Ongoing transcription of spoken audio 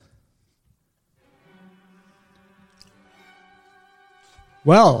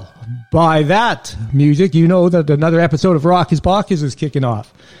Well, by that music, you know that another episode of Rock is Baucus is kicking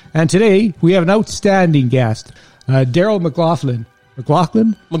off. And today, we have an outstanding guest, Darryl McLaughlin.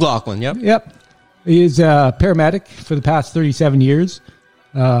 McLaughlin? McLaughlin, yep. Yep. He is a paramedic for the past 37 years.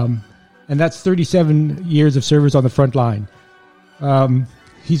 And that's 37 years of service on the front line.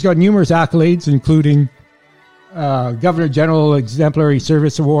 He's got numerous accolades, including Governor General Exemplary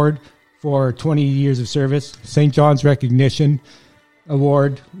Service Award for 20 years of service, St. John's Recognition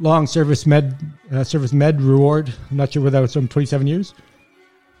Award, Long Service Med Reward. I'm not sure whether that was from 27 years.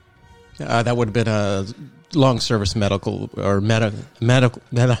 That would have been a long service medical or medal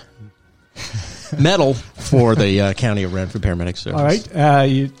for the County of Renfrew Paramedic Service. All right.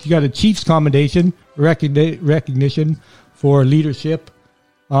 You got a Chief's Commendation, recognition for leadership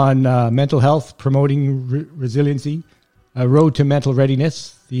on mental health, promoting resiliency, Road to Mental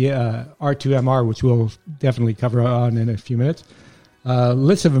Readiness, the R2MR, which we'll definitely cover on in a few minutes.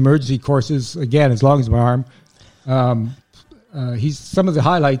 List of emergency courses, again, as long as my arm. He's some of the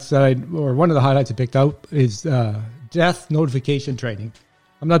highlights one of the highlights I picked out is death notification training.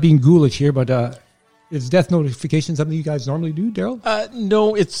 I'm not being ghoulish here, but is death notification something you guys normally do, Darryl?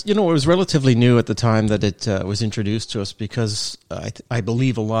 No, it was relatively new at the time that it was introduced to us because I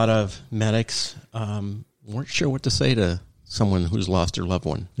believe a lot of medics weren't sure what to say to someone who's lost their loved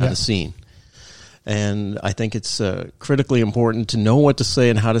one at a scene. And I think it's critically important to know what to say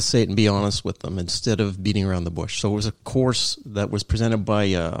and how to say it and be honest with them instead of beating around the bush. So it was a course that was presented by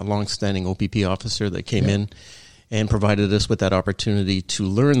a longstanding OPP officer that came in and provided us with that opportunity to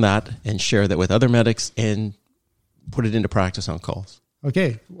learn that and share that with other medics and put it into practice on calls.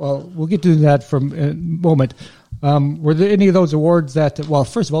 Okay, well, we'll get to that from a moment. Were there any of those awards that, well,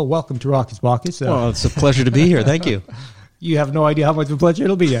 first of all, welcome to Rock is Baucus. Well, it's a pleasure to be here. Thank you. You have no idea how much of a pleasure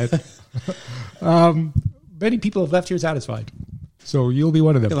it'll be yet. Many people have left here satisfied, so you'll be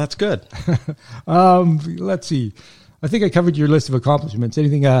one of them. Yeah, that's good. Let's see. I think I covered your list of accomplishments.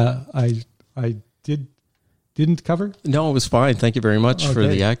 Anything I didn't cover? No, it was fine. Thank you very much for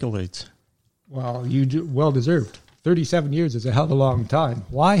the accolades. Well, well deserved. 37 years is a hell of a long time.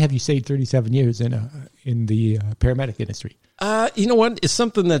 Why have you stayed 37 years in the paramedic industry? You know what? It's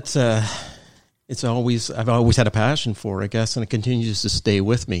something that I've always had a passion for, I guess, and it continues to stay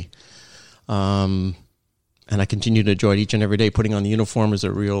with me. And I continue to enjoy it each and every day. Putting on the uniform is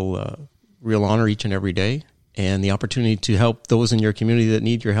a real honor each and every day. And the opportunity to help those in your community that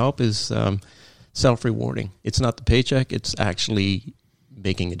need your help is self-rewarding. It's not the paycheck. It's actually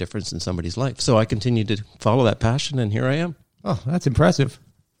making a difference in somebody's life. So I continue to follow that passion, and here I am. Oh, that's impressive.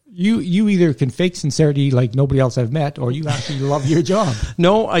 You either can fake sincerity like nobody else I've met, or you actually love your job.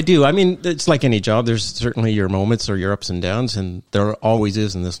 No, I do. I mean, it's like any job. There's certainly your moments or your ups and downs, and there always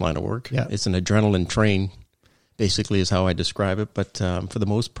is in this line of work. Yeah. It's an adrenaline train, basically, is how I describe it. But for the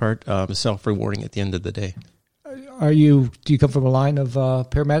most part, it's self-rewarding at the end of the day. Do you come from a line of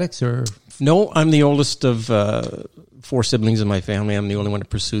paramedics, or? No, I'm the oldest of 4 siblings in my family. I'm the only one that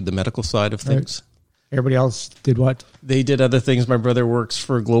pursued the medical side of things. Right. Everybody else did what? They did other things. My brother works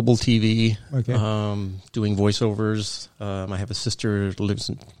for Global TV, doing voiceovers. I have a sister who lives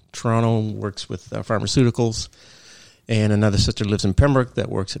in Toronto, works with pharmaceuticals, and another sister lives in Pembroke that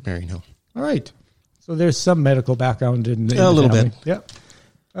works at Marion Hill. All right. So there's some medical background in the a little family. bit. Yeah.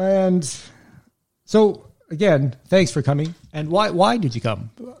 And so, again, thanks for coming. And why did you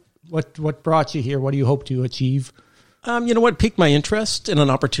come? What brought you here? What do you hope to achieve? You know what piqued my interest in an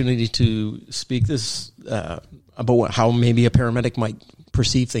opportunity to speak this about how maybe a paramedic might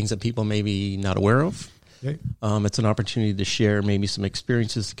perceive things that people may be not aware of. Okay. It's an opportunity to share maybe some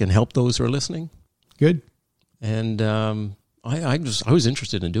experiences that can help those who are listening. Good. And I was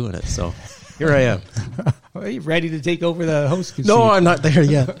interested in doing it, so here I am. Are you ready to take over the host seat? No, I'm not there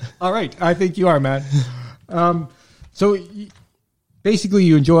yet. All right. I think you are, man. So basically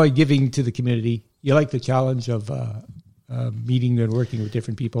you enjoy giving to the community. You like the challenge of meeting and working with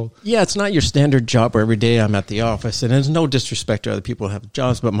different people. Yeah, it's not your standard job where every day I'm at the office. And there's no disrespect to other people who have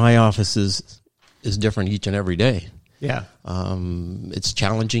jobs, but my office is different each and every day. Yeah. It's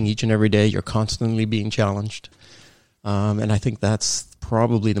challenging each and every day. You're constantly being challenged. And I think that's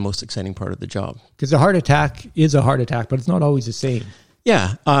probably the most exciting part of the job. Because a heart attack is a heart attack, but it's not always the same.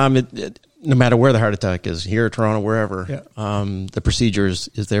 Yeah. No matter where the heart attack is, here, Toronto, wherever, the procedure is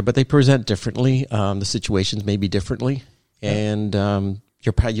there, but they present differently. The situations may be differently. And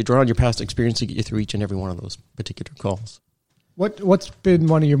you draw on your past experience to get you through each and every one of those particular calls. What's been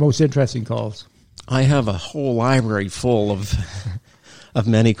one of your most interesting calls? I have a whole library full of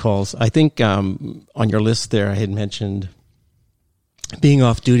many calls. I think on your list there, I had mentioned being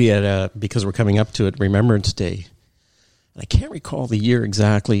off duty because we're coming up to it, Remembrance Day. I can't recall the year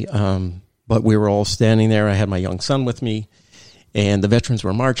exactly, but we were all standing there. I had my young son with me, and the veterans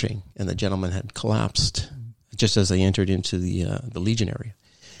were marching, and the gentleman had collapsed just as they entered into the Legion area.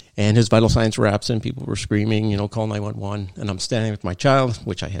 And his vital signs were absent. People were screaming, call 911. And I'm standing with my child,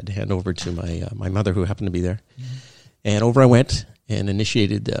 which I had to hand over to my mother, who happened to be there. Mm-hmm. And over I went and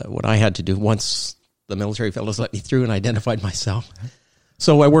initiated what I had to do once the military fellows let me through and identified myself.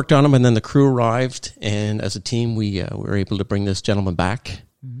 So I worked on him, and then the crew arrived. And as a team, we were able to bring this gentleman back.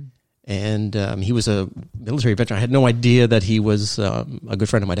 Mm-hmm. And he was a military veteran. I had no idea that he was a good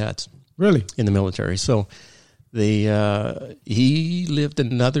friend of my dad's. Really? In the military. So he lived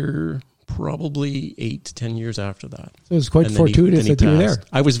another probably 8 to 10 years after that. So it was quite fortuitous that you were there.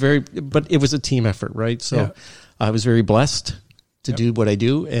 I was but it was a team effort, right? So I was very blessed to do what I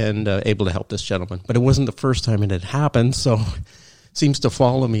do and able to help this gentleman. But it wasn't the first time it had happened, so it seems to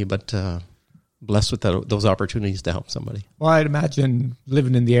follow me, but blessed with those opportunities to help somebody. Well, I'd imagine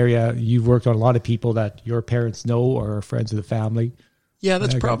living in the area, you've worked on a lot of people that your parents know or are friends of the family. Yeah,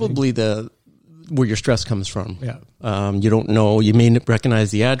 that's probably where your stress comes from. Yeah. You don't know, you may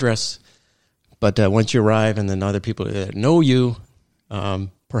recognize the address, but once you arrive and then other people that know you,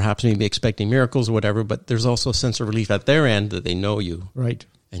 perhaps maybe expecting miracles or whatever, but there's also a sense of relief at their end that they know you. Right.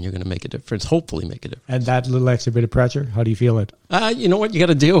 And you're going to make a difference, hopefully make a difference. And that little extra bit of pressure, how do you feel it? You know what, you got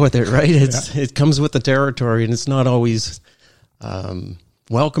to deal with it, right? It comes with the territory, and it's not always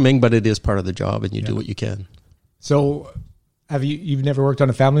welcoming, but it is part of the job, and you do what you can. So you've never worked on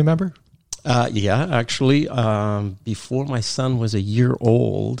a family member? Yeah, actually, before my son was a year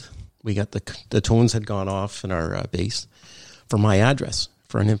old, we got the tones had gone off in our base for my address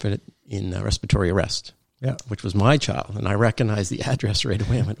for an infant in respiratory arrest, which was my child. And I recognized the address right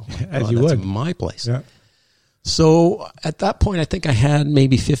away. I went, oh my God, that's my place. Yeah. So at that point, I think I had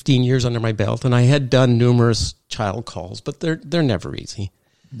maybe 15 years under my belt, and I had done numerous child calls, but they're never easy.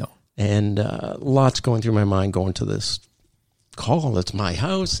 No. And lots going through my mind going to this call. It's my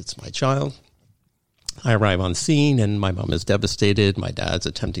house. It's my child. I arrive on scene, and my mom is devastated. My dad's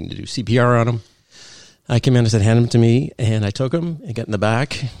attempting to do CPR on him. I came in and said, hand him to me, and I took him and get in the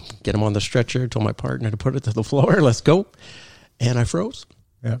back, get him on the stretcher, told my partner to put it to the floor, let's go. And I froze.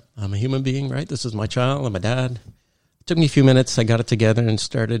 Yeah. I'm a human being, right? This is my child and my dad. It took me a few minutes. I got it together and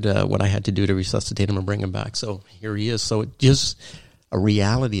started what I had to do to resuscitate him and bring him back. So here he is. So it's just a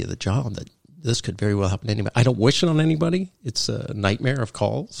reality of the job that this could very well happen to anybody. I don't wish it on anybody. It's a nightmare of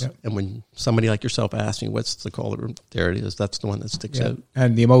calls. Yep. And when somebody like yourself asks me, what's the call? There it is. That's the one that sticks out.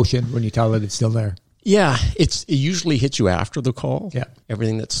 And the emotion when you tell it, it's still there. Yeah. It usually hits you after the call. Yeah.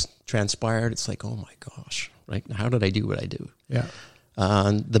 Everything that's transpired, it's like, oh my gosh, right? How did I do what I do? Yeah.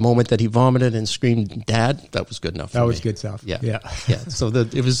 The moment that he vomited and screamed, Dad, that was good enough for me. That was good stuff. Yeah. Yeah. Yeah. So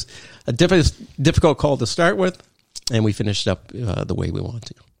it was a difficult call to start with, and we finished up the way we wanted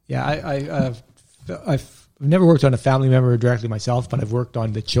to. Yeah, I've never worked on a family member directly myself, but I've worked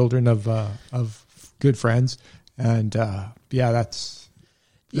on the children of good friends, and that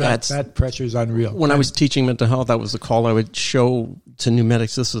pressure is unreal. When I was teaching mental health, that was the call I would show to new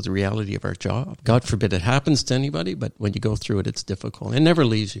medics. This is the reality of our job. God forbid it happens to anybody, but when you go through it, it's difficult. It never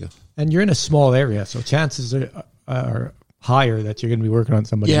leaves you. And you're in a small area, so chances are higher that you're going to be working on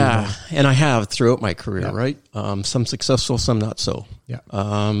somebody. Yeah, and I have throughout my career, right? Some successful, some not so. Yeah.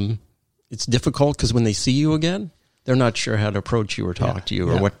 It's difficult because when they see you again, they're not sure how to approach you or talk to you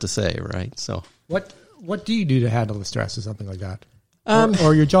or what to say, right? So what do you do to handle the stress or something like that?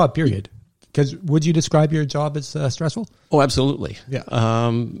 Or your job, period? Because would you describe your job as stressful? Oh, absolutely. Yeah.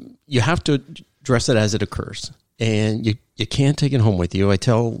 You have to address it as it occurs, and you can't take it home with you. I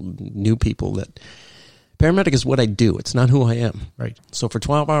tell new people that paramedic is what I do. It's not who I am. Right. So for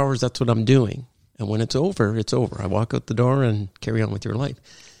 12 hours, that's what I'm doing. And when it's over, it's over. I walk out the door and carry on with your life.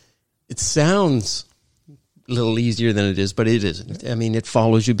 It sounds a little easier than it is, but it isn't. I mean, it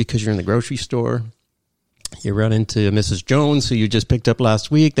follows you because you're in the grocery store. You run into Mrs. Jones, who you just picked up last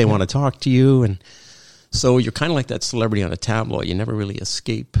week. They want to talk to you. And so you're kind of like that celebrity on a tabloid. You never really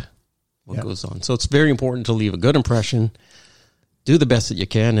escape what goes on. So it's very important to leave a good impression, do the best that you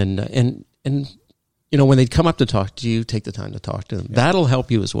can. And you know, when they come up to talk to you, take the time to talk to them. Yeah. That'll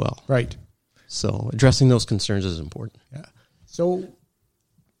help you as well. Right. So addressing those concerns is important. Yeah. So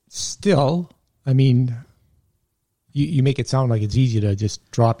still, I mean, you make it sound like it's easy to just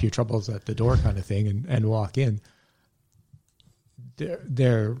drop your troubles at the door kind of thing and walk in.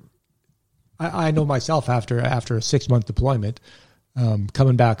 I know myself after a 6-month deployment,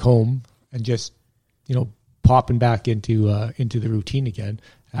 coming back home and just, popping back into the routine again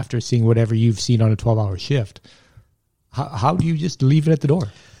after seeing whatever you've seen on a 12-hour shift. How do you just leave it at the door?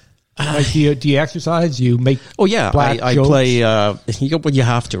 Like, do you exercise? You make Oh yeah, black I jokes? play. You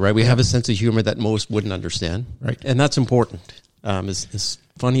have to, right? We have a sense of humor that most wouldn't understand, Right. And that's important. As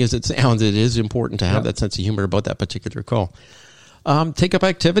funny as it sounds, it is important to have that sense of humor about that particular call. Take up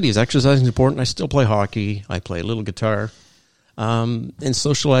activities. Exercising is important. I still play hockey. I play a little guitar, and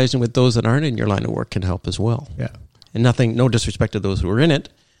socializing with those that aren't in your line of work can help as well. Yeah. And no disrespect to those who are in it,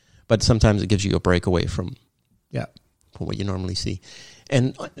 but sometimes it gives you a break away from what you normally see.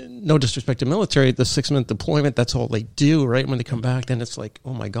 And no disrespect to military, the 6-month deployment, that's all they do, right? When they come back, then it's like,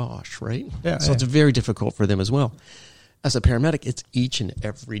 oh my gosh, right? Yeah, so it's very difficult for them as well. As a paramedic, it's each and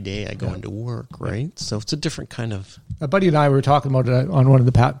every day I go into work, right? So it's a different kind of... A buddy and I were talking about it on one of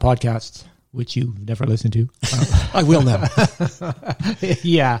the podcasts, which you never listened to. I will now.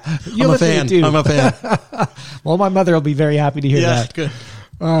 Yeah. I'm a fan. I'm a fan. Well, my mother will be very happy to hear that. Good.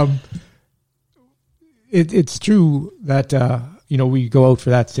 It's true that we go out for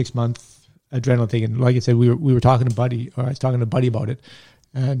that 6-month adrenaline thing, and like I said, we were talking to Buddy, or I was talking to Buddy about it,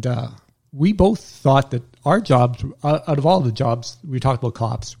 and we both thought that our jobs, out of all the jobs, we talked about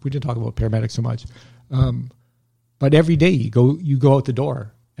cops, we didn't talk about paramedics so much, but every day you go out the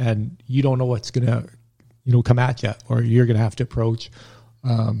door and you don't know what's gonna come at you, or you're gonna have to approach.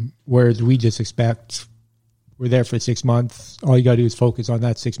 Whereas we just expect we're there for 6 months. All you got to do is focus on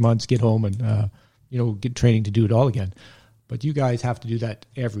that 6 months, get home, and get training to do it all again. But you guys have to do that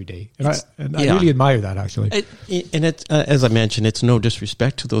every day, and I really admire that, actually. It's as I mentioned, it's no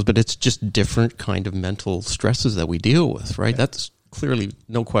disrespect to those, but it's just different kind of mental stresses that we deal with, right? Yeah. That's clearly,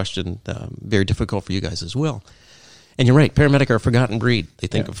 no question, very difficult for you guys as well. And you're right, paramedic are a forgotten breed. They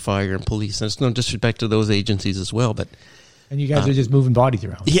think of fire and police, and it's no disrespect to those agencies as well, but... And you guys are just moving bodies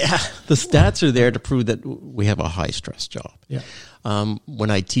around. Yeah, the stats are there to prove that we have a high-stress job. Yeah. When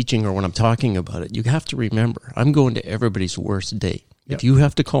I'm teaching or when I'm talking about it, you have to remember, I'm going to everybody's worst day. Yep. If you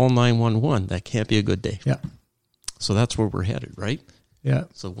have to call 911, that can't be a good day. Yeah. So that's where we're headed, right? Yeah.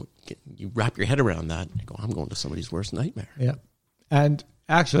 So you wrap your head around that and go, I'm going to somebody's worst nightmare. Yeah. And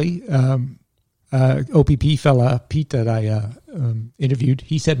actually, OPP fella, Pete, that I interviewed,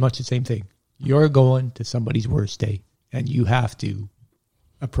 he said much the same thing. You're going to somebody's worst day, and you have to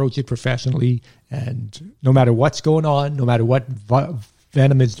approach it professionally, and no matter what's going on, no matter what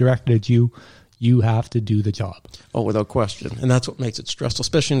venom is directed at you, you have to do the job. Oh, without question. And that's what makes it stressful,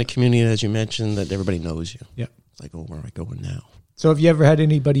 especially in the community, as you mentioned, that everybody knows you. Yeah. It's like, oh, where am I going now? So have you ever had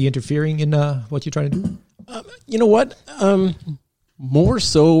anybody interfering in what you're trying to do? You know what? More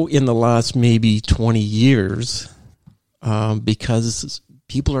so in the last maybe 20 years, because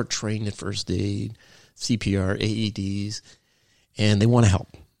people are trained in first aid, CPR, AEDs, and they want to help.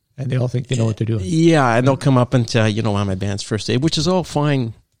 And they all think they know what they're doing. Yeah, and they'll come up and tell, I'm advanced first aid, which is all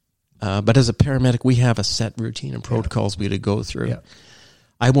fine. But as a paramedic, we have a set routine and protocols we had to go through. Yeah.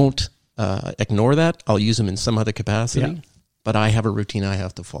 I won't ignore that. I'll use them in some other capacity, but I have a routine I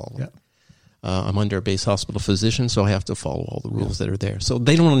have to follow. Yeah. I'm under a base hospital physician, so I have to follow all the rules that are there. So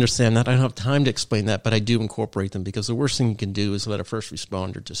they don't understand that. I don't have time to explain that, but I do incorporate them, because the worst thing you can do is let a first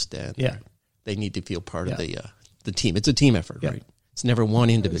responder just stand there. They need to feel part of the team. It's a team effort, right? It's never one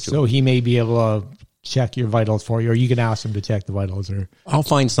individual. So he may be able to check your vitals for you, or you can ask him to check the vitals. Or I'll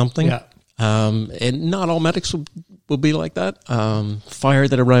find something. Yeah. And not all medics will be like that. Fire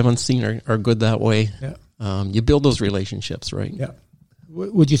that arrive on scene are good that way. Yeah. You build those relationships, right? Yeah.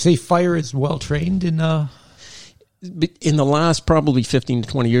 Would you say fire is well trained in? In the last probably 15 to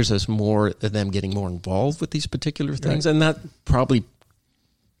 20 years, there's more of them getting more involved with these particular things, and that probably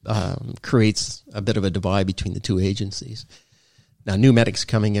creates a bit of a divide between the two agencies. Now, new medics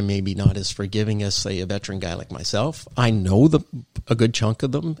coming in maybe not as forgiving as, say, a veteran guy like myself. I know a good chunk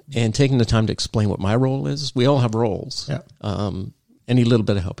of them, and taking the time to explain what my role is. We all have roles. Yeah. Any little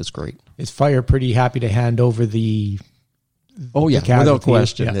bit of help is great. Is fire pretty happy to hand over the? Oh yeah, without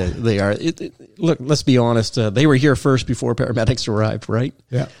question, Yeah. they are. Look, let's be honest. They were here first before paramedics arrived, right?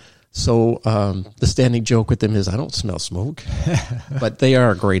 Yeah. So the standing joke with them is, I don't smell smoke, but they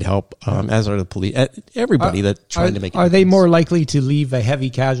are a great help, as are the police. Everybody that's trying to make. Are they more likely to leave a heavy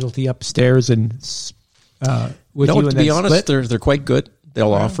casualty upstairs and with you? No, to be honest, they're quite good.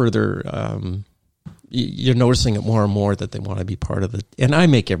 They'll offer their. You're noticing it more and more that they want to be part of it, and I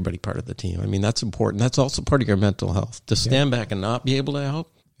make everybody part of the team. I mean, that's important. That's also part of your mental health. To stand back and not be able to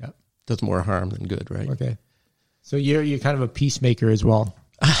help, does more harm than good, right? Okay, so you're kind of a peacemaker as well.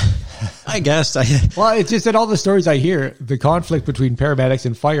 I guess. Well, it's just that all the stories I hear, the conflict between paramedics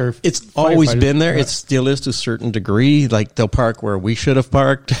and fire. It's always been there. It still is to a certain degree. Like, they'll park where we should have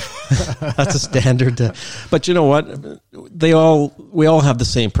parked. That's a standard. But you know what? We all have the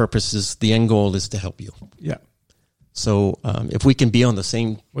same purposes. The end goal is to help you. Yeah. So if we can be on the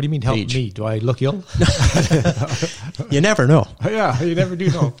same What do you mean help page. me? Do I look ill? You never know. Yeah, you never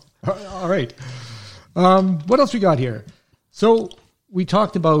do know. All right. What else we got here? So we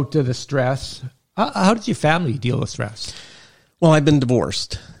talked about the stress. How did your family deal with stress? Well, I've been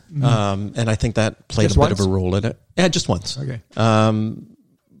divorced, and I think that played Just a bit once? of a role in it. Yeah, just once. Okay.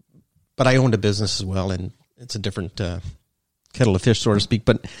 But I owned a business as well, and it's a different kettle of fish, so to speak.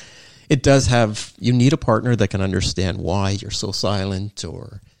 But it does have, you need a partner that can understand why you're so silent,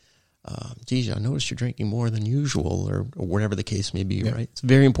 or, geez, I noticed you're drinking more than usual, or whatever the case may be, right? It's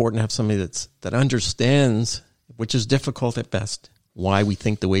very important to have somebody that understands, which is difficult at best, why we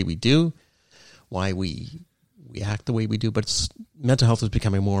think the way we do, why we act the way we do. But mental health is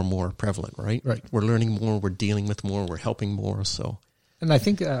becoming more and more prevalent, right? Right. We're learning more, we're dealing with more, we're helping more, so. And I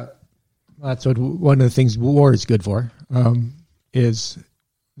think that's what one of the things war is good for, is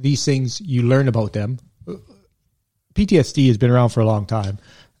these things, you learn about them. PTSD has been around for a long time,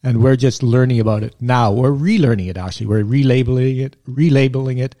 and we're just learning about it now. We're relearning it, actually. We're relabeling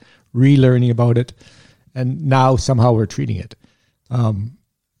it, relearning about it, and now somehow we're treating it.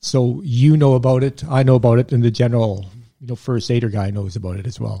 So you know about it, I know about it, and the general first aider guy knows about it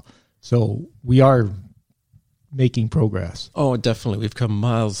as well. So we are making progress. Oh, definitely. We've come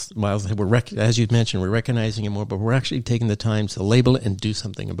miles ahead. As you mentioned, we're recognizing it more, but we're actually taking the time to label it and do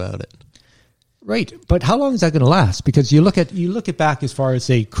something about it. Right, but how long is that going to last? Because you look at back as far as,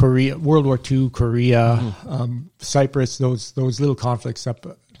 say, Korea, World War II, Korea, Cyprus, those little conflicts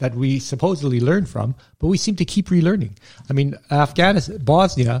that we supposedly learned from, but we seem to keep relearning. I mean, Afghanistan,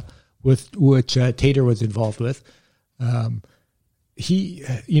 Bosnia, which Tater was involved with,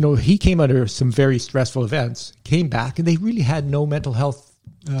 he came under some very stressful events, came back, and they really had no mental health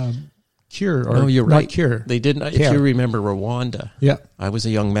cure, or no, you're not right. cure. They didn't. If you remember Rwanda, yeah, I was a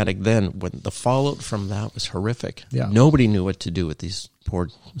young medic then. When the fallout from that was horrific. Yeah. Nobody knew what to do with these poor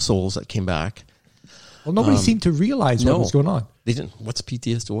souls that came back. Well, nobody seemed to realize what was going on. They didn't. What's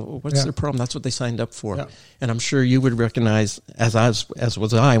PTSD? What's their problem? That's what they signed up for. Yeah. And I'm sure you would recognize, as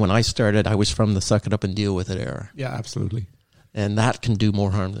was I when I started. I was from the suck it up and deal with it era. Yeah, absolutely. And that can do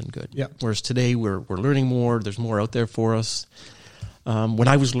more harm than good. Yeah. Whereas today we're learning more. There's more out there for us. When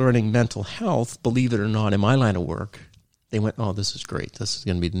I was learning mental health, believe it or not, in my line of work, they went, "Oh, this is great. This is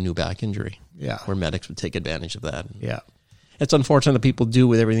going to be the new back injury." Yeah. Where medics would take advantage of that. Yeah. It's unfortunate that people do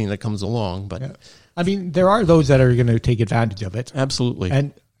with everything that comes along, but Yeah. I mean, there are those that are going to take advantage of it. absolutely.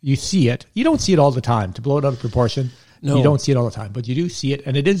 And you see it. You don't see it all the time. To blow it out of proportion, No. you don't see it all the time. But you do see it,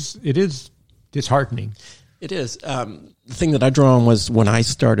 and it is disheartening. It is. The thing that I draw on was when I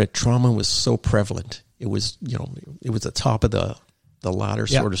started, trauma was so prevalent. It was, it was the top of the ladder,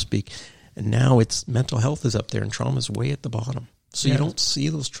 so to speak. And now it's mental health is up there and trauma is way at the bottom. So you don't see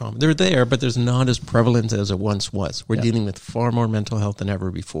those trauma. They're there, but there's not as prevalent as it once was. We're dealing with far more mental health than ever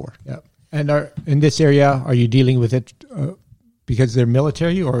before. Yeah. And in this area, are you dealing with it because they're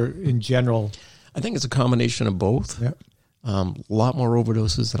military or in general? I think it's a combination of both. Yeah. A lot more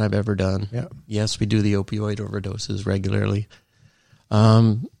overdoses than I've ever done. Yeah. Yes, we do the opioid overdoses regularly.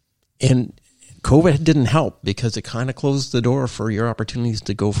 And COVID didn't help because it kind of closed the door for your opportunities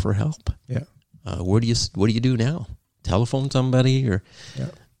to go for help. Yeah. What do you do now? Telephone somebody, or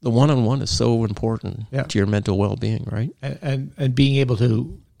the one-on-one is so important to your mental well-being, right? And being able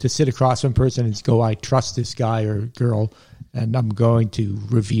to sit across from a person and go, I trust this guy or girl, and I'm going to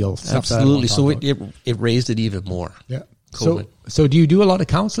reveal stuff. Absolutely. So it raised it even more. Yeah. COVID. So do you do a lot of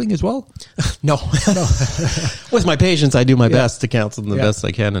counseling as well? No. With my patients, I do my best to counsel them the best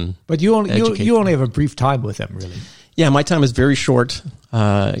I can, but you only have a brief time with them, really. Yeah, my time is very short.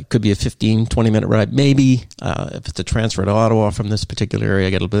 It could be a 15, 20-minute ride. Maybe if it's a transfer to Ottawa from this particular area, I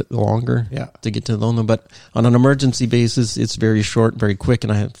get a bit longer to get to know them. But on an emergency basis, it's very short, very quick,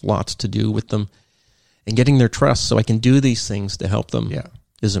 and I have lots to do with them. And getting their trust so I can do these things to help them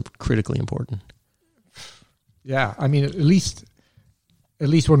is critically important. Yeah, I mean, at least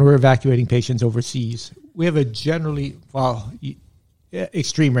when we're evacuating patients overseas, we have a generally,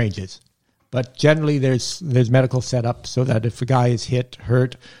 extreme ranges. But generally, there's medical setup so that if a guy is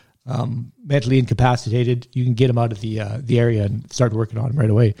hurt, mentally incapacitated, you can get him out of the area and start working on him right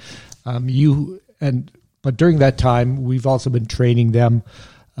away. But during that time, we've also been training them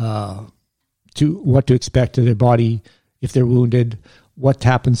to what to expect to their body if they're wounded, what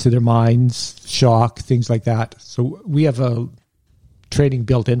happens to their minds, shock, things like that. So we have a training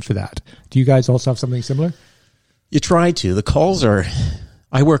built in for that. Do you guys also have something similar? You try to. The calls are.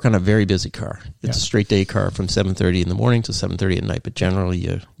 I work on a very busy car. It's a straight day car from 7:30 in the morning to 7:30 at night, but generally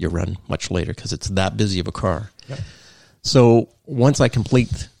you run much later because it's that busy of a car. Yep. So once I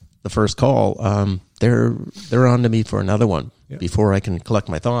complete the first call, they're on to me for another one Yeah. before I can collect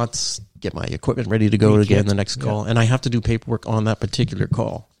my thoughts, get my equipment ready to go again the next call. And I have to do paperwork on that particular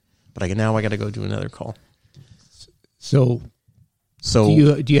call. But now I got to go do another call. So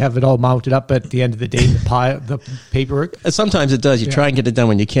do you have it all mounted up at the end of the day, the paperwork? Sometimes it does. You try and get it done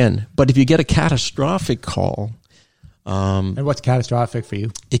when you can. But if you get a catastrophic call... and what's catastrophic for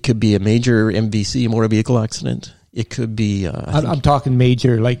you? It could be a major MVC, motor vehicle accident. It could be... I'm talking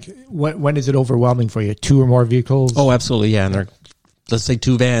major. Like, when is it overwhelming for you? 2 or more vehicles? Oh, absolutely, yeah. And they're, let's say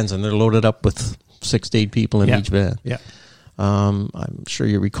 2 vans, and they're loaded up with 6 to 8 people in each van. Yeah. I'm sure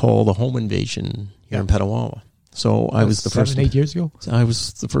you recall the home invasion here in Petawawa. So I was the first... 7, 8 years ago? I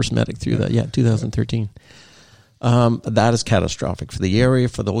was the first medic through that. Yeah, 2013. That is catastrophic for the area,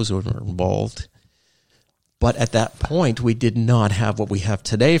 for those who are involved. But at that point, we did not have what we have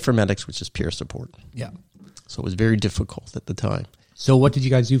today for medics, which is peer support. Yeah. So it was very difficult at the time. So what did you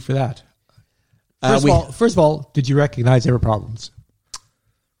guys do for that? First of all, did you recognize there were problems?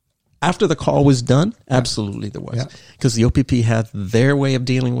 After the call was done, absolutely there was. Because the OPP had their way of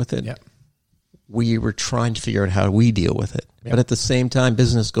dealing with it. Yeah. We were trying to figure out how we deal with it. Yeah. But at the same time,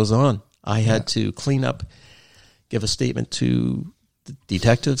 business goes on. I had to clean up, give a statement to the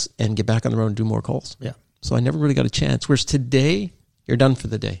detectives, and get back on the road and do more calls. Yeah. So I never really got a chance. Whereas today, you're done for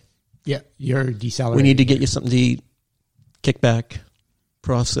the day. Yeah, you're decelerating. We need to get you something to eat, kick back,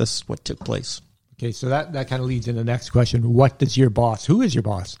 process what took place. Okay, so that kind of leads into the next question. Who is your boss?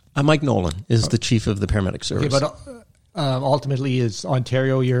 Mike Nolan is the chief of the paramedic service. Okay, but ultimately is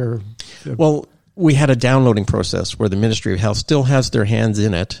Ontario your... Well, we had a downloading process where the Ministry of Health still has their hands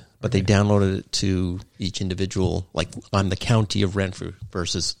in it, but they downloaded it to each individual, like on the county of Renfrew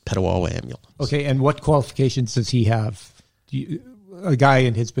versus Petawawa ambulance. Okay, and what qualifications does he have? A guy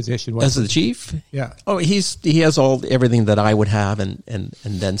in his position as the chief? Yeah. Oh, he has everything that I would have, and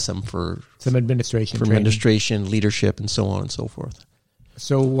then some for some administration, leadership, and so on and so forth.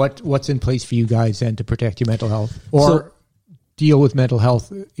 So what's in place for you guys then to protect your mental health or deal with mental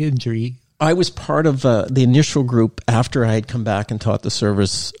health injury? I was part of the initial group after I had come back and taught the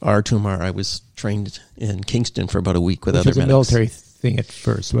service R2MR. I was trained in Kingston for about a week with other medics. It was a military thing at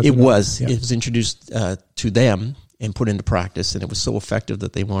first, wasn't it? It was. Yeah. It was introduced to them and put into practice, and it was so effective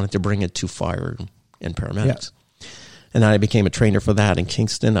that they wanted to bring it to fire and paramedics. Yeah. And I became a trainer for that in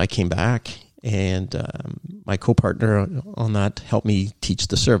Kingston. I came back, and my co-partner on that helped me teach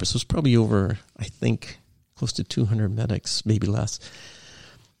the service. It was probably over, I think, close to 200 medics, maybe less,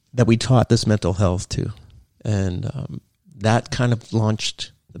 that we taught this mental health to. And that kind of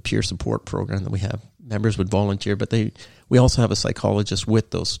launched the peer support program that we have. Members would volunteer, but we also have a psychologist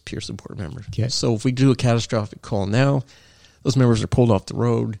with those peer support members. Okay. So if we do a catastrophic call now, those members are pulled off the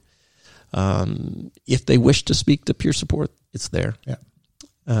road. If they wish to speak to peer support, it's there. Yeah.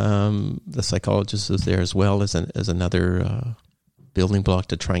 The psychologist is there as well as another building block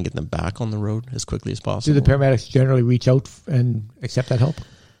to try and get them back on the road as quickly as possible. Do the paramedics generally reach out and accept that help?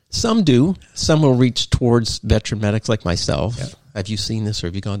 Some do. Some will reach towards veteran medics like myself. Yeah. Have you seen this or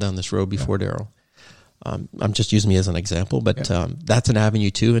have you gone down this road before, Darryl? I'm just using me as an example, but that's an avenue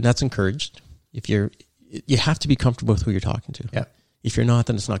too, and that's encouraged. You have to be comfortable with who you're talking to. Yeah. If you're not,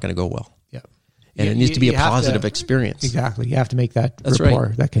 then it's not going to go well. Yeah. And it needs to be a positive experience. Exactly. You have to make that That's rapport,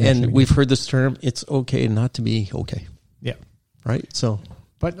 right. that connection. And we've heard this term, it's okay not to be okay. Yeah. Right? So,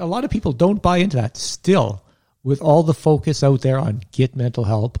 but a lot of people don't buy into that still, with all the focus out there on get mental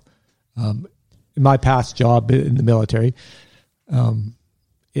help. In my past job in the military,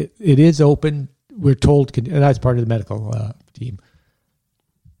 it is open. We're told, and that's part of the medical team,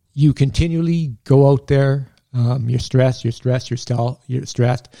 you continually go out there, you're stressed, you're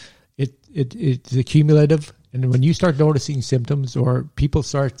stressed. It's accumulative. And when you start noticing symptoms or people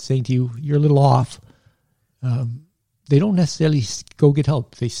start saying to you, you're a little off, they don't necessarily go get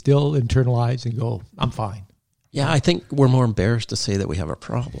help. They still internalize and go, I'm fine. Yeah, I think we're more embarrassed to say that we have a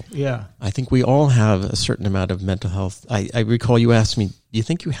problem. Yeah. I think we all have a certain amount of mental health. I recall you asked me, do you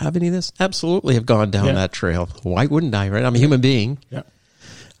think you have any of this? Absolutely have gone down that trail. Why wouldn't I, right? I'm a human being. Yeah.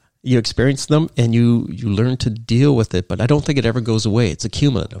 You experience them and you learn to deal with it, but I don't think it ever goes away. It's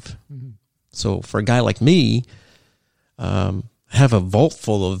accumulative. Mm-hmm. So for a guy like me, I have a vault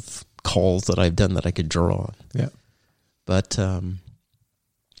full of calls that I've done that I could draw on. Yeah. But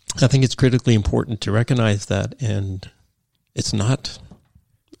I think it's critically important to recognize that, and it's not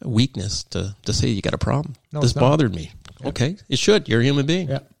a weakness to say you got a problem. No, this bothered me. Yeah. Okay, it should. You're a human being.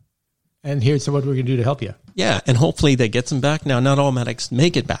 Yeah. And here's what we're going to do to help you. Yeah, and hopefully that gets them back. Now, not all medics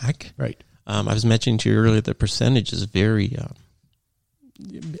make it back. Right. I was mentioning to you earlier the percentage is very,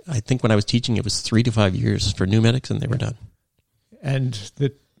 I think when I was teaching it was 3 to 5 years for new medics and they were done. And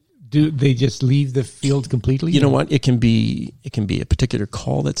Do they just leave the field completely? You know what? It can be a particular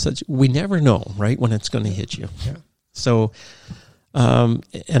call that says we never know, right, when it's going to hit you. Yeah. So,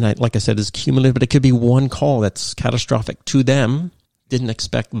 like I said, it's cumulative, but it could be one call that's catastrophic to them. Didn't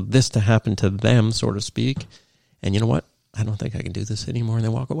expect this to happen to them, so to speak. And you know what? I don't think I can do this anymore, and they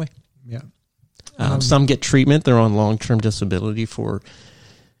walk away. Yeah. Some get treatment. They're on long-term disability for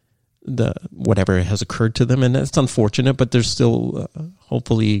the whatever has occurred to them, and that's unfortunate, but there's still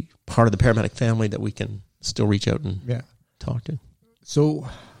hopefully part of the paramedic family that we can still reach out and talk to. So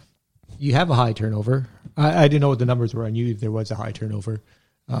you have a high turnover. I didn't know what the numbers were. I knew there was a high turnover.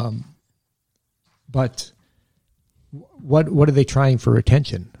 But what are they trying for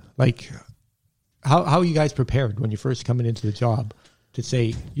retention? Like, how are you guys prepared when you're first coming into the job to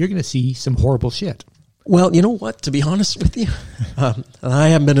say, you're going to see some horrible shit? Well, you know what? To be honest with you, and I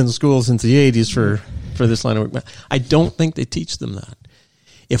haven't been in school since the 80s for this line of work. I don't think they teach them that.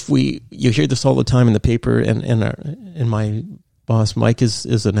 You hear this all the time in the paper, and my boss Mike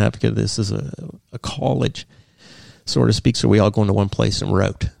is an advocate of this. Is a college, so to speak. So we all go into one place and we're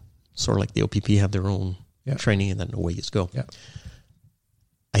out. Sort of like the OPP have their own training, and then away you go. Yeah.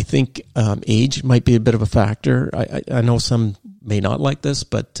 I think age might be a bit of a factor. I know some may not like this,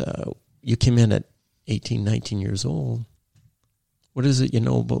 but you came in at 18, 19 years old. What is it you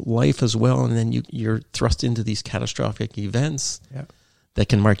know about life as well? And then you're thrust into these catastrophic events that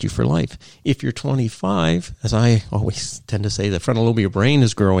can mark you for life. If you're 25, as I always tend to say, the frontal lobe of your brain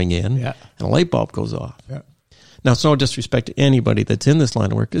is growing in and a light bulb goes off. Yeah. Now, it's no disrespect to anybody that's in this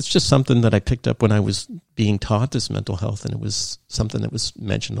line of work. It's just something that I picked up when I was being taught this mental health, and it was something that was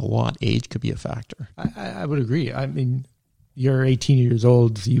mentioned a lot. Age could be a factor. I would agree. I mean, you're 18 years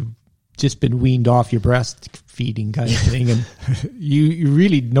old. You've just been weaned off your breastfeeding kind of thing. And you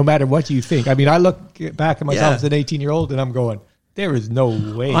really, no matter what you think. I mean, I look back at myself as an 18-year-old, and I'm going, there is no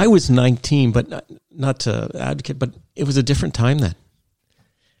way. I was 19, but not to advocate, but it was a different time then.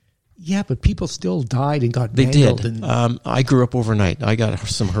 Yeah, but people still died and got mangled. They did. I grew up overnight. I got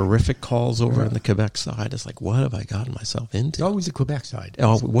some horrific calls over in the Quebec side. It's like, what have I gotten myself into? It's always the Quebec side.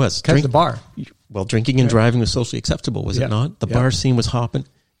 Oh, it was. Because the bar. Well, drinking and driving was socially acceptable, was it not? The bar scene was hopping.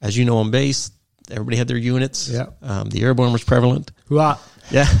 As you know, on base, everybody had their units. Yeah. The airborne was prevalent. Hooah.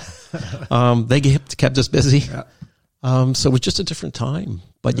 Yeah. They kept us busy. Yeah. So it was just a different time.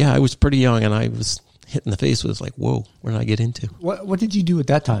 But I was pretty young, and I was hit in the face with like, whoa, where did I get into? What did you do at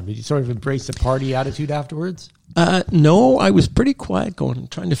that time? Did you sort of embrace the party attitude afterwards? No, I was pretty quiet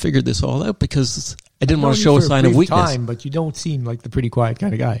trying to figure this all out because I didn't want to show a sign of weakness. But you don't seem like the pretty quiet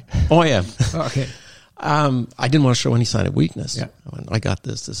kind of guy. Oh, I am. Okay. I didn't want to show any sign of weakness. Yeah. I got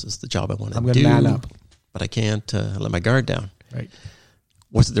this. This is the job I want to do. I'm going to man up. But I can't let my guard down. Right.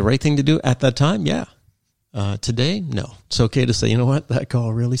 Was it the right thing to do at that time? Yeah. Today, no. It's okay to say, you know what, that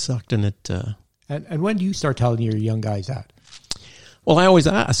call really sucked, and it... And when do you start telling your young guys that? Well, I always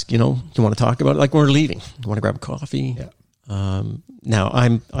ask, do you want to talk about it? Like when we're leaving, do you want to grab a coffee? Yeah. Now,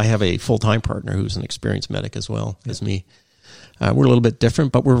 I have a full-time partner who's an experienced medic as well as me. We're a little bit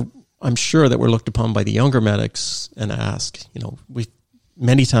different, but I'm sure that we're looked upon by the younger medics and ask, we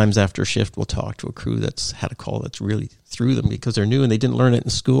many times after a shift, we'll talk to a crew that's had a call that's really threw them because they're new and they didn't learn it in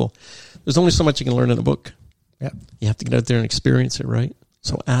school. There's only so much you can learn in a book. Yeah. You have to get out there and experience it, right?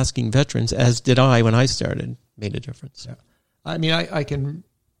 So asking veterans, as did I when I started, made a difference. Yeah. I mean, I can,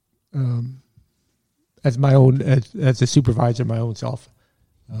 as a supervisor, my own self,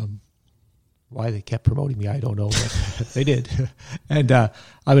 why they kept promoting me, I don't know, but they did. And I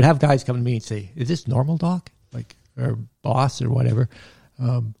would have guys come to me and say, is this normal, doc? Like, or boss or whatever.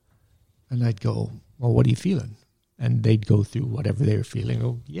 And I'd go, well, what are you feeling? And they'd go through whatever they were feeling.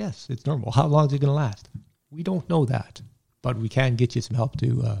 Oh, yes, it's normal. How long is it going to last? We don't know that. But we can get you some help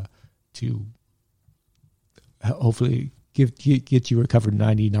to hopefully get you recovered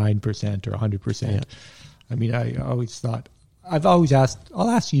 99% or 100%. Yeah. I mean, I've always asked. I'll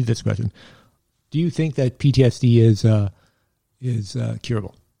ask you this question: do you think that PTSD is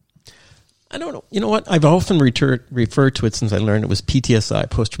curable? I don't know. You know what? I've often referred to it since I learned it was PTSI,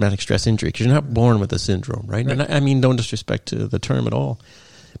 post-traumatic stress injury, because you're not born with a syndrome, right? And I mean, no disrespect to the term at all,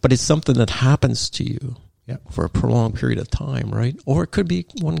 but it's something that happens to you. Yeah. For a prolonged period of time, right? Or it could be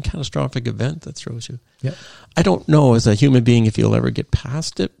one catastrophic event that throws you. Yeah. I don't know as a human being if you'll ever get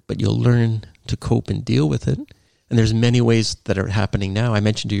past it, but you'll learn to cope and deal with it. And there's many ways that are happening now. I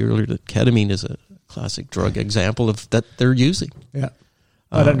mentioned to you earlier that ketamine is a classic drug example of that they're using. Yeah.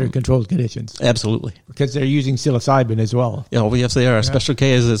 But under controlled conditions. Absolutely. Because they're using psilocybin as well. Yeah, well, yes, they are. Special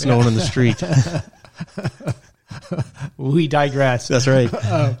K as it's known in the street. We digress. That's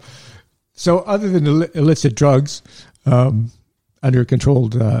right. So other than illicit drugs, under a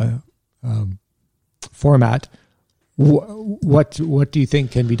controlled format, what do you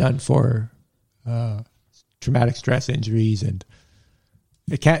think can be done for traumatic stress injuries? And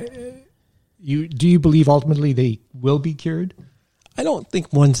do you believe ultimately they will be cured? I don't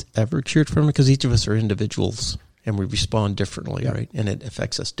think one's ever cured from it because each of us are individuals and we respond differently, right? And it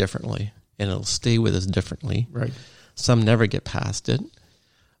affects us differently and it'll stay with us differently. Right. Some never get past it.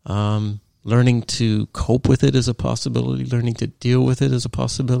 Learning to cope with it is a possibility. Learning to deal with it is a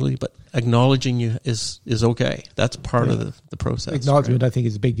possibility. But acknowledging you is okay. That's part of the process. Acknowledgement, right? I think,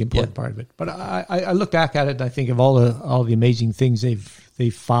 is a big important part of it. But I look back at it and I think of all the amazing things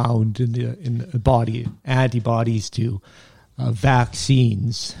they've found in the body, antibodies to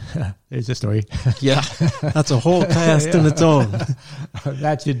vaccines. There's a story. Yeah, that's a whole cast in its own.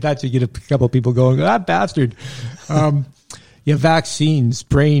 that should get a couple of people going, that bastard. Vaccines,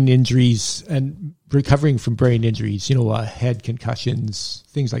 brain injuries, and recovering from brain injuries, head concussions,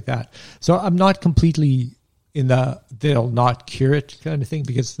 things like that. So I'm not completely in they'll not cure it kind of thing,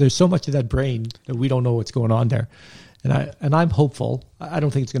 because there's so much of that brain that we don't know what's going on there. And I'm hopeful. I don't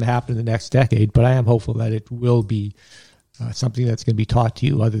think it's going to happen in the next decade, but I am hopeful that it will be something that's going to be taught to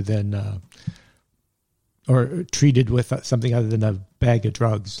you other than, or treated with something other than a bag of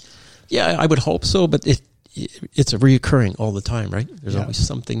drugs. Yeah, I would hope so, but it's a reoccurring all the time, right? There's always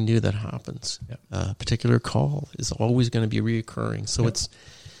something new that happens. A particular call is always going to be reoccurring. So it's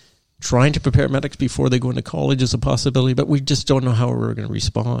trying to prepare medics before they go into college is a possibility, but we just don't know how we're going to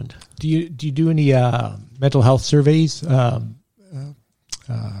respond. Do you do any mental health surveys? Not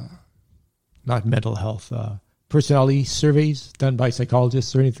mental health, personality surveys done by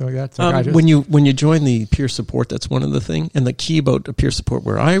psychologists or anything like that? When you join the peer support, that's one of the things. And the key about the peer support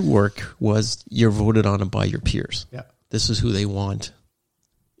where I work was you're voted on by your peers. Yeah. This is who they want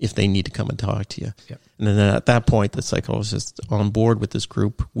if they need to come and talk to you. Yeah. And then at that point, the psychologist on board with this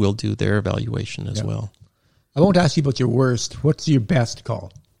group will do their evaluation as well. I won't ask you about your worst. What's your best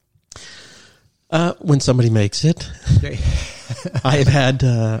call? When somebody makes it. Okay.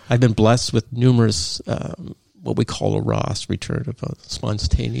 I've been blessed with numerous what we call a ROS, return of a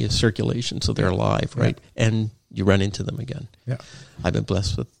spontaneous circulation, so they're alive, right? Yeah. And you run into them again. Yeah, I've been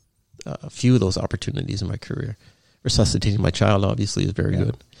blessed with a few of those opportunities in my career. Resuscitating my child, obviously, is very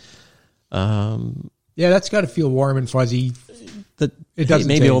good. That's got to feel warm and fuzzy. It doesn't.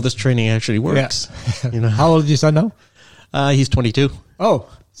 Maybe all this training actually works. Yeah. How old is your son now? He's 22. Oh.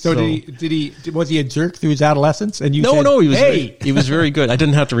 So was he a jerk through his adolescence? And you said, he was hey! He was very good. I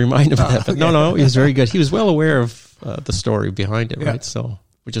didn't have to remind him of that, but no, he was very good. He was well aware of the story behind it, right? So,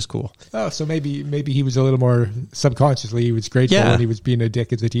 which is cool. Oh, so maybe he was a little more subconsciously, he was grateful when he was being a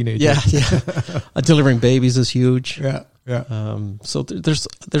dick as a teenager. Yeah. Delivering babies is huge. Yeah. So there's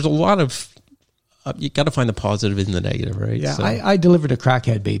a lot of you got to find the positive in the negative, right? Yeah, so. I delivered a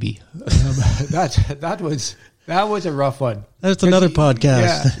crackhead baby. That was a rough one. That's another podcast.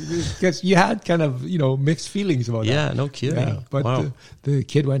 Yeah, because you had kind of, mixed feelings about that. Yeah, no kidding. Yeah, but the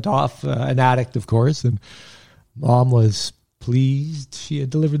kid went off, an addict, of course, and mom was pleased she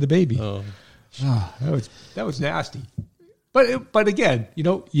had delivered the baby. Oh. That was nasty. But again,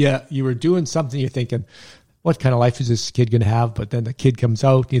 you were doing something, you're thinking, what kind of life is this kid going to have? But then the kid comes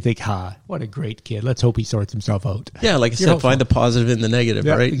out and you think, what a great kid. Let's hope he sorts himself out. Yeah, like I said, find the positive in the negative,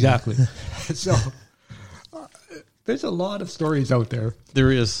 right? Exactly. So... there's a lot of stories out there.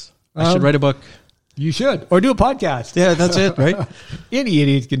 There is. I should write a book. You should. Or do a podcast. Yeah, that's it, right? Any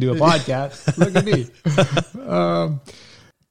idiot can do a podcast. Look at me.